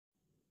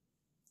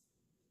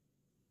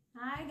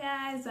Hi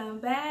guys, I'm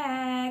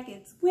back.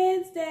 It's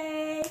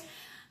Wednesday,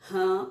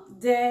 Hump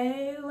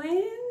Day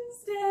Wednesday,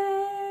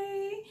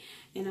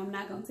 and I'm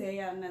not gonna tell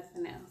y'all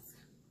nothing else.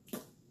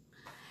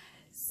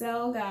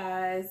 So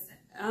guys,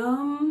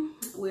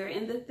 we're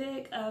in the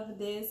thick of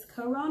this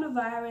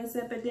coronavirus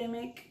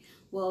epidemic,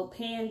 well,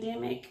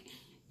 pandemic,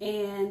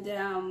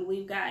 and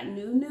we've got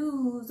new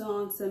news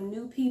on some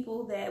new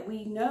people that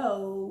we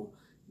know,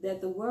 that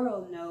the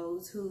world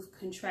knows, who've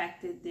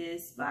contracted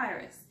this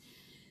virus.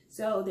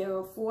 So there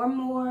are 4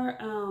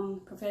 more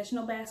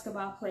professional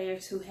basketball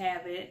players who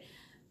have it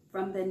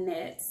from the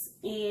Nets,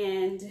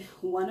 and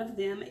one of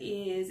them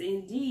is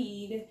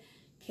indeed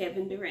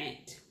Kevin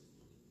Durant.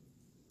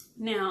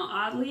 Now,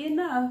 oddly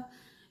enough,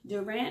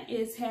 Durant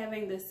is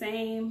having the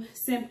same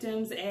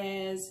symptoms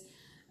as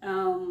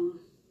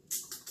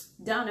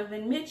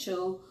Donovan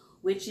Mitchell,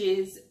 which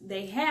is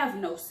they have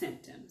no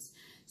symptoms.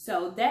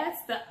 So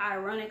that's the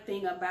ironic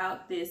thing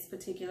about this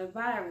particular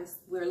virus.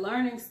 We're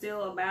learning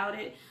still about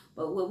it,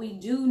 but what we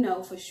do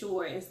know for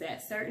sure is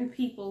that certain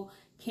people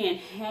can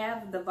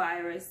have the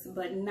virus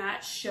but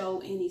not show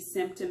any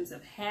symptoms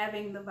of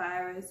having the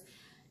virus.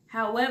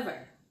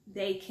 However,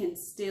 they can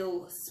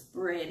still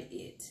spread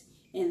it.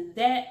 And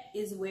that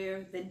is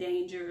where the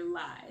danger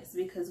lies,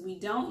 because we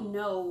don't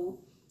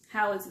know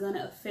how it's going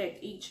to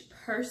affect each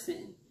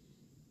person.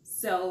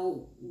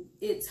 So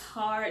it's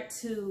hard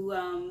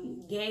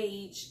to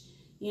gauge,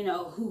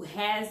 who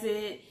has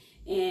it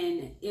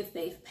and if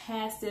they've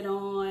passed it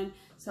on.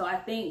 So I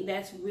think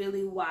that's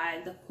really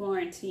why the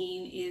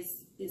quarantine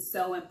is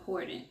so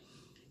important.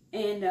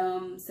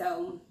 And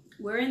so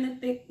we're in the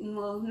thick,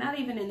 well, not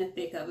even in the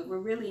thick of it. We're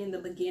really in the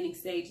beginning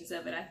stages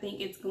of it. I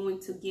think it's going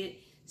to get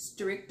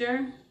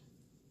stricter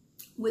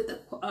with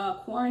the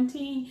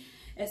quarantine,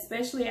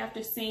 especially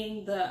after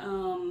seeing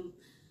the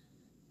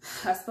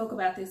I spoke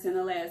about this in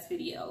the last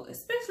video,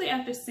 especially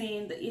after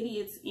seeing the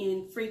idiots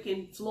in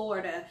freaking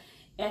Florida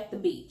at the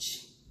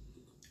beach.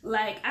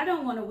 Like, I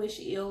don't want to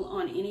wish ill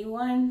on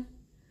anyone,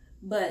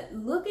 but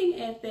looking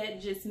at that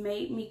just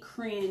made me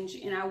cringe,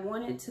 and I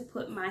wanted to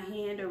put my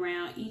hand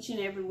around each and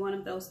every one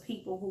of those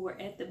people who were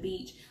at the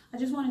beach. I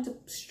just wanted to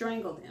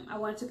strangle them. I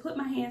wanted to put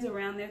my hands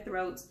around their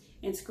throats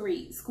and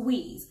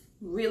squeeze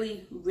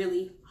really,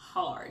 really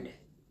hard.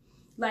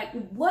 Like,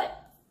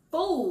 what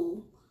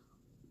fool?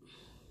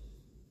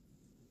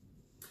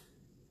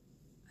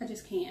 I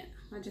just can't.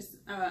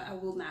 I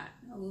will not.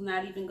 I will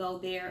not even go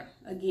there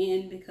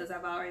again because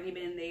I've already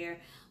been there.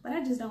 But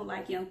I just don't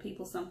like young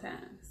people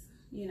sometimes,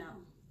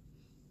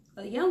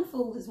 A young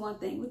fool is one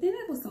thing, but then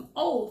there was some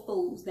old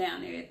fools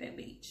down there at that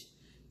beach.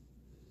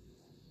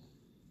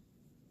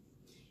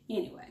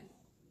 Anyway,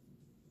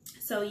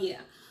 so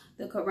yeah,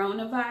 the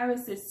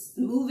coronavirus is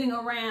moving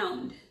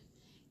around,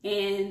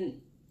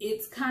 and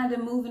it's kind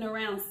of moving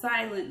around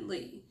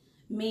silently.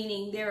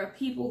 Meaning there are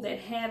people that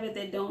have it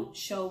that don't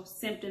show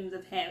symptoms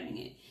of having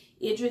it.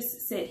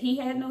 Idris said he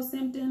had no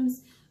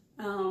symptoms.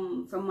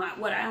 From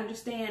what I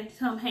understand,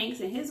 Tom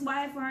Hanks and his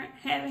wife aren't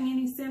having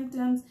any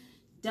symptoms.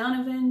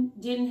 Donovan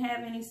didn't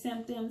have any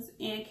symptoms.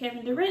 And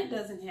Kevin Durant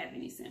doesn't have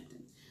any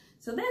symptoms.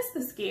 So that's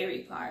the scary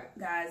part,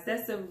 guys.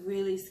 That's a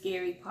really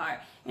scary part.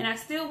 And I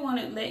still want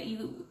to let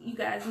you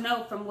guys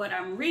know from what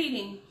I'm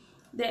reading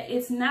that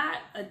it's not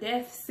a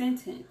death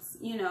sentence.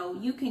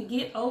 You can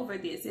get over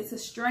this. It's a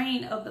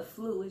strain of the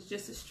flu. It's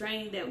just a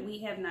strain that we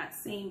have not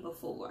seen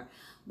before.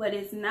 But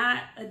it's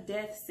not a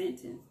death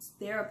sentence.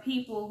 There are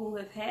people who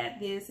have had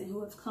this and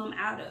who have come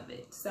out of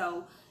it.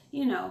 So,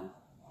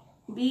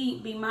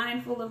 be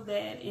mindful of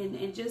that,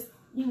 and just,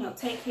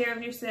 take care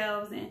of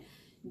yourselves and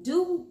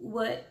do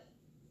what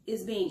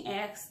is being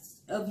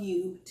asked of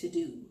you to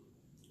do.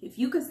 If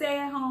you can stay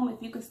at home,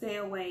 if you can stay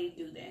away,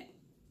 do that.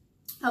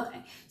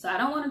 Okay, so I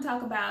don't want to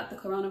talk about the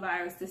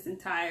coronavirus this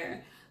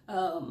entire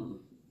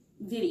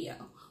video.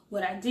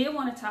 What I did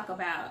want to talk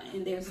about,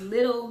 and there's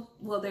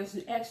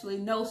actually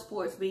no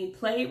sports being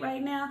played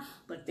right now,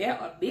 but there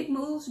are big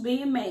moves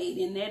being made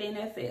in that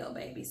NFL,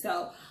 baby.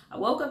 So I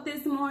woke up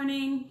this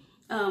morning,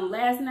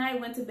 last night,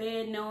 went to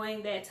bed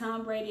knowing that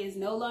Tom Brady is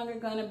no longer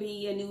going to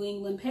be a New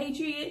England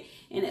Patriot,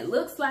 and it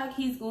looks like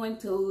he's going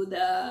to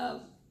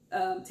the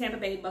Tampa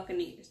Bay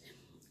Buccaneers.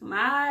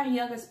 My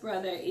youngest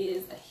brother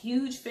is a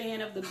huge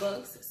fan of the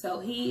Bucs, so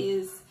he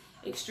is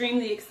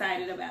extremely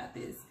excited about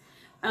this.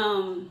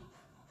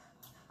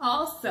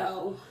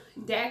 Also,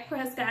 Dak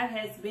Prescott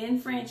has been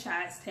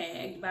franchise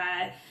tagged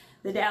by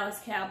the Dallas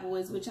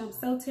Cowboys, which I'm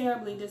so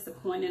terribly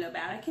disappointed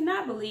about. I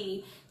cannot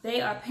believe they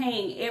are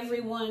paying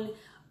everyone,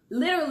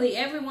 literally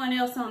everyone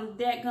else on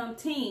the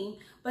dadgum team,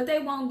 but they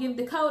won't give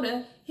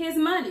Dakota his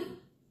money.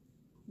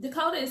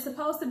 Dakota is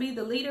supposed to be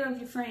the leader of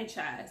your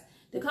franchise.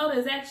 Dakota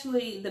is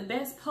actually the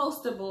best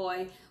poster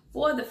boy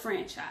for the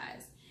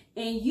franchise.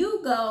 And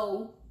you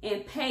go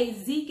and pay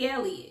Zeke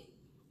Elliott.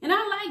 And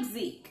I like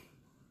Zeke.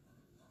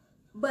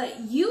 But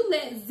you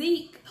let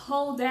Zeke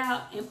hold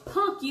out and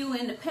punk you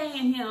into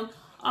paying him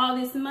all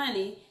this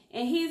money.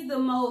 And he's the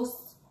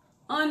most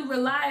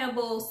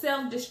unreliable,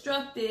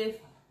 self-destructive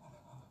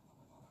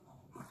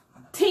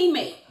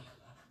teammate.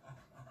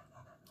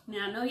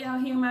 Now, I know y'all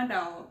hear my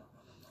dog.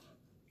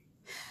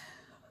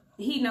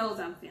 He knows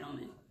I'm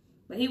filming.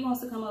 But he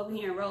wants to come over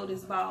here and roll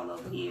this ball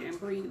over here and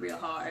breathe real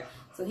hard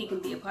so he can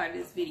be a part of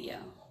this video.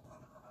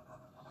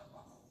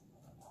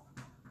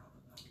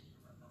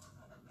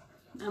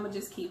 I'm going to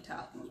just keep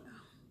talking, y'all.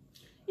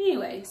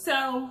 Anyway,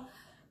 so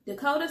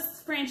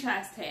Dakota's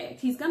franchise tagged.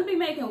 He's going to be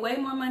making way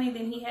more money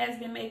than he has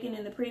been making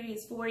in the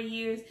previous 4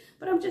 years.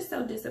 But I'm just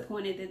so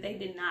disappointed that they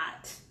did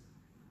not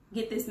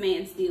get this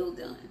man's deal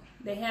done.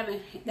 They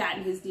haven't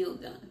gotten his deal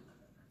done.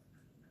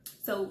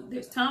 So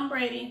there's Tom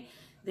Brady.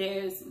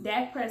 There's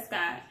Dak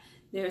Prescott.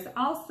 There's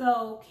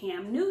also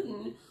Cam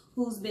Newton,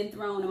 who's been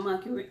thrown a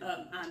monkey,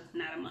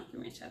 not a monkey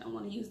wrench, I don't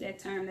want to use that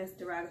term, that's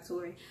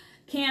derogatory.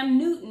 Cam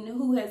Newton,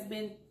 who has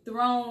been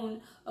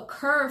thrown a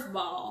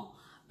curveball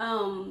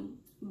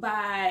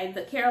by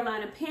the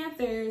Carolina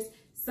Panthers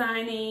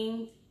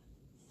signing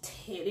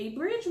Teddy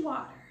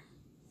Bridgewater.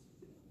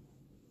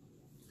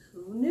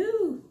 Who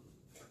knew?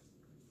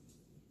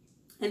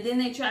 And then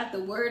they tried to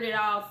word it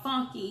all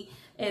funky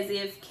as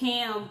if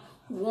Cam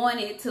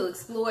wanted to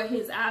explore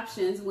his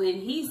options when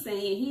he's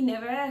saying he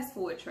never asked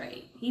for a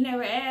trade. He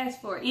never asked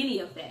for any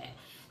of that.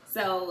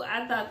 So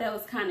I thought that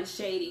was kind of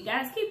shady.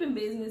 Guys, keep in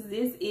business.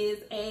 This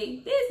is a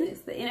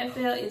business. The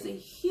NFL is a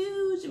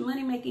huge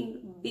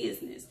money-making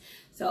business.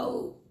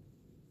 So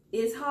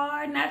it's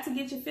hard not to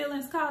get your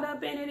feelings caught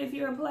up in it if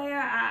you're a player.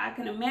 I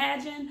can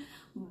imagine.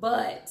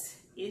 But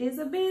it is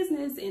a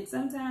business, and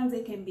sometimes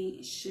it can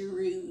be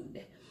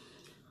shrewd.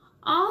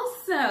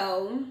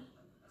 Also,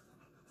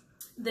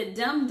 the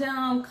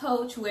dum-dum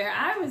coach where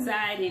I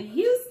reside in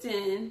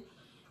Houston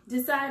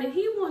decided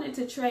he wanted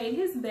to trade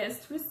his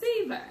best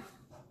receiver.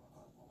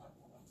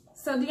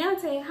 So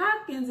Deontay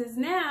Hopkins is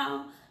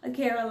now an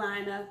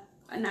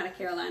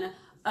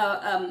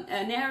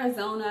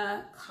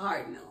Arizona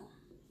Cardinal.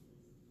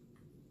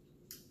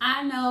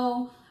 I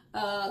know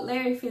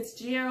Larry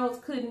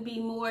Fitzgerald couldn't be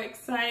more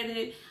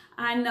excited.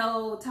 I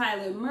know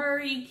Tyler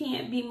Murray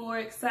can't be more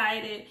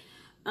excited.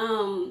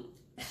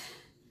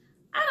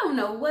 I don't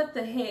know what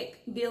the heck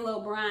Bill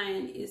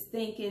O'Brien is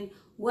thinking,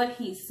 what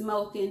he's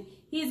smoking.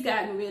 He's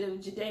gotten rid of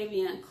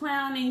Jadeveon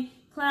Clowney.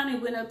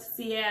 Clowney went up to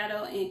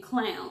Seattle and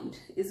clowned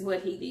is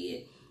what he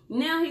did.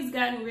 Now he's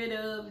gotten rid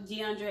of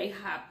DeAndre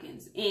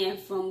Hopkins. And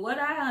from what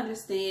I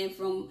understand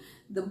from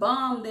the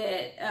bomb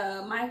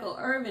that Michael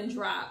Irvin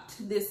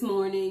dropped this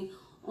morning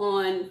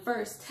on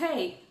First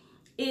Take,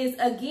 is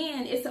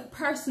again, it's a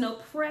personal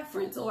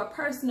preference or a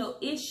personal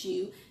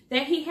issue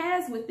that he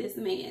has with this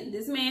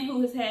man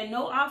who has had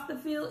no off the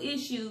field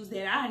issues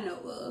that I know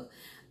of,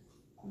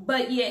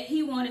 but yet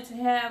he wanted to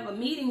have a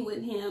meeting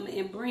with him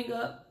and bring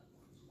up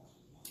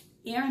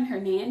Aaron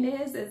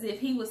Hernandez as if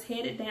he was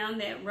headed down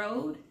that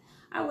road.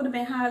 I would have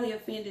been highly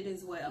offended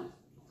as well.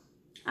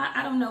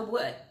 I don't know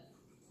what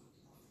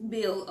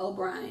Bill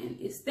O'Brien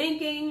is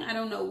thinking. I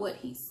don't know what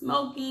he's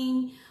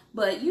smoking,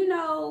 but you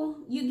know,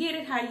 you get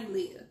it how you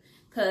live.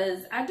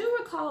 Because I do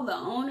recall the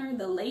owner,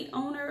 the late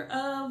owner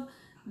of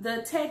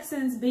the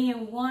Texans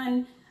being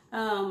one,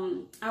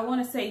 I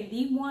want to say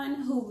the one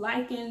who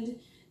likened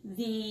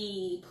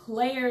the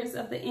players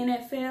of the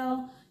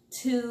NFL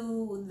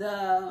to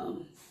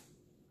the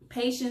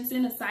patients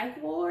in a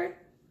psych ward,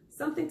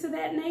 something to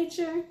that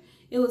nature.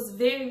 It was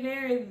very,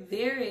 very,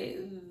 very,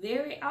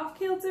 very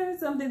off-kilter,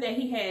 something that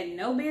he had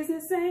no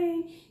business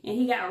saying, and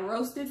he got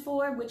roasted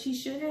for it, which he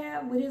should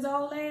have with his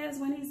old ass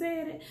when he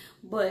said it.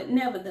 But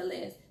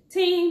nevertheless,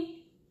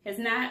 team has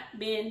not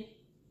been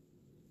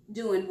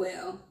doing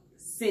well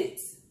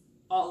since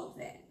all of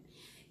that.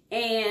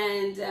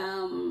 And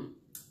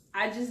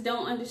I just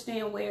don't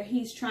understand where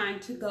he's trying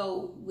to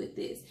go with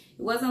this. It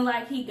wasn't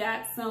like he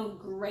got some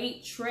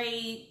great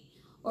trade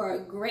or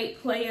a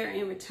great player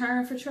in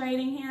return for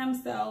trading him.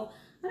 So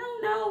I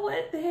don't know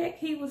what the heck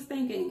he was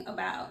thinking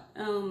about.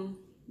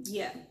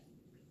 Yeah,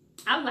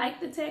 I like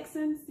the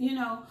Texans, you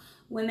know,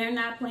 when they're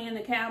not playing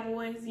the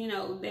Cowboys, you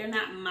know, they're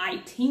not my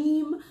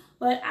team,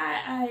 but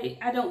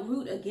I don't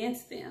root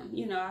against them.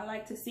 You know, I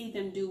like to see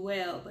them do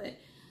well, but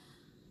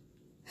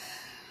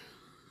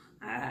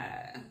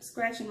I'm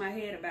scratching my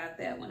head about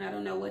that one. I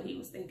don't know what he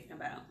was thinking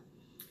about.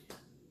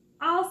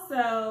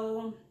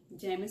 Also,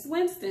 Jameis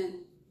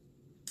Winston,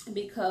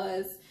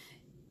 because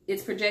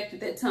it's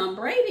projected that Tom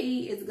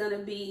Brady is going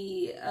to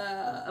be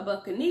a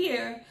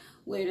Buccaneer.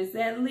 Where does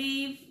that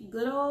leave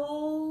good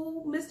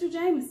old Mr.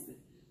 Jameson?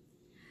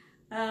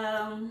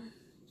 I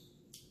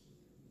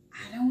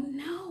don't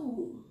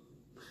know.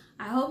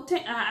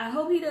 I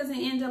hope he doesn't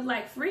end up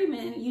like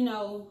Freeman. You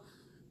know,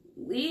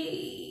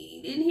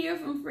 we didn't hear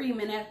from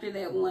Freeman after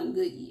that one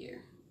good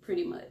year,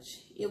 pretty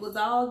much. It was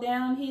all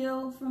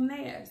downhill from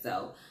there.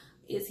 So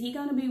is he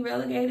going to be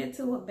relegated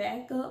to a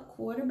backup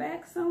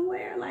quarterback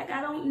somewhere? Like,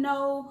 I don't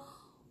know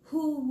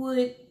who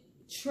would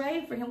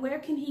trade for him. Where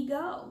can he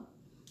go?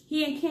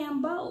 He and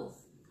Cam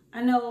both.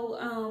 I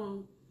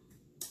know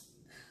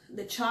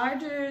the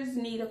Chargers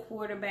need a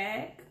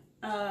quarterback.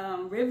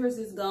 Rivers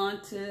is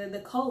gone to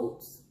the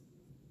Colts.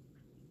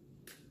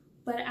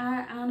 But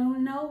I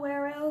don't know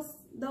where else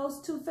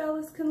those two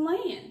fellas can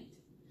land.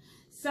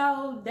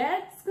 So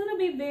that's going to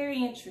be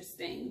very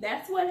interesting.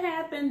 That's what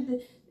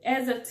happened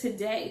as of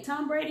today.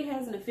 Tom Brady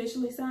hasn't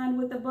officially signed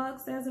with the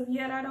Bucs as of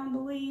yet, I don't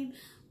believe,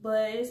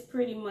 but it's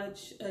pretty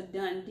much a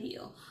done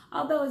deal.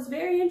 Although it's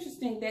very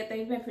interesting that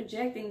they've been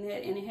projecting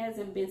that and it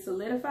hasn't been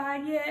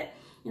solidified yet.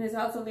 And it's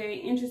also very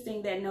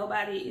interesting that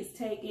nobody is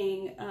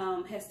taking,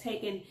 has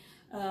taken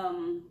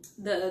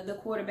the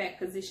quarterback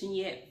position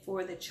yet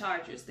for the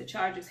Chargers. The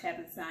Chargers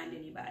haven't signed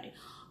anybody.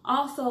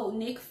 Also,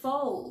 Nick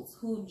Foles,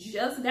 who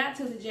just got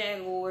to the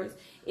Jaguars,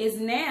 is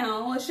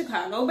now a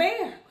Chicago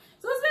Bear.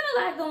 So it's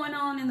been a lot going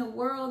on in the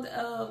world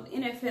of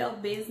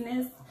NFL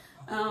business,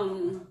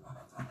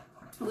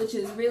 which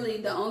is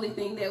really the only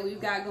thing that we've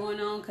got going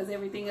on because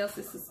everything else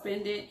is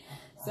suspended.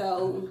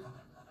 So,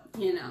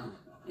 you know,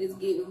 it's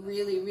getting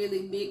really,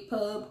 really big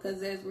pub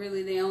because that's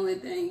really the only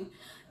thing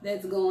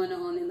that's going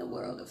on in the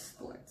world of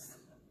sports.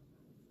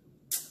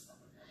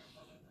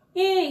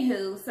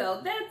 Anywho,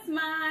 so that's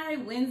my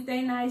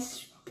Wednesday night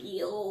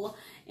spiel.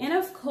 And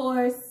of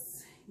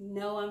course,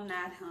 no, I'm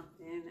not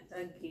humping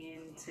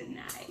again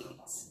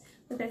tonight.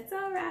 But that's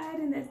all right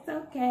and that's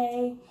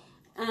okay.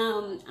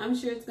 I'm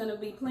sure it's going to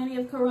be plenty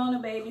of Corona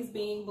babies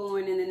being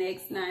born in the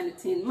next 9 to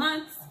 10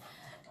 months.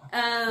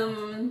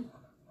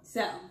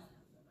 So,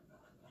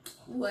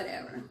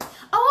 whatever.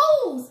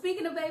 Oh,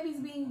 speaking of babies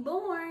being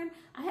born,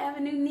 I have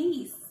a new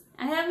niece.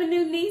 I have a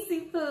new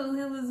niecey poo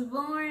who was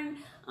born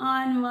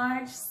on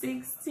March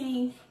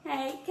 16th.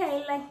 Hey,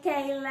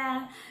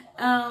 Kayla.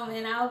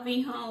 And I'll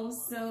be home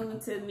soon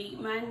to meet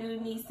my new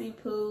niecey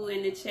poo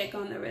and to check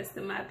on the rest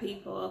of my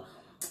people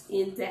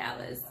in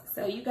Dallas.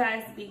 So you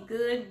guys be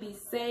good, be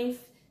safe,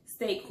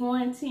 stay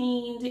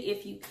quarantined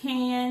if you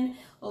can.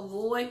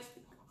 Avoid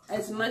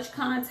as much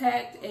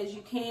contact as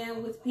you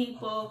can with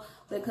people,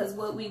 because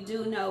what we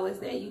do know is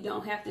that you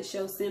don't have to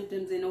show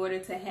symptoms in order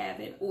to have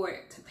it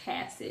or to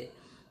pass it.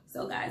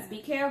 So guys, be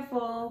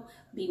careful,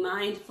 be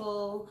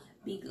mindful,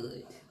 be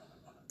good.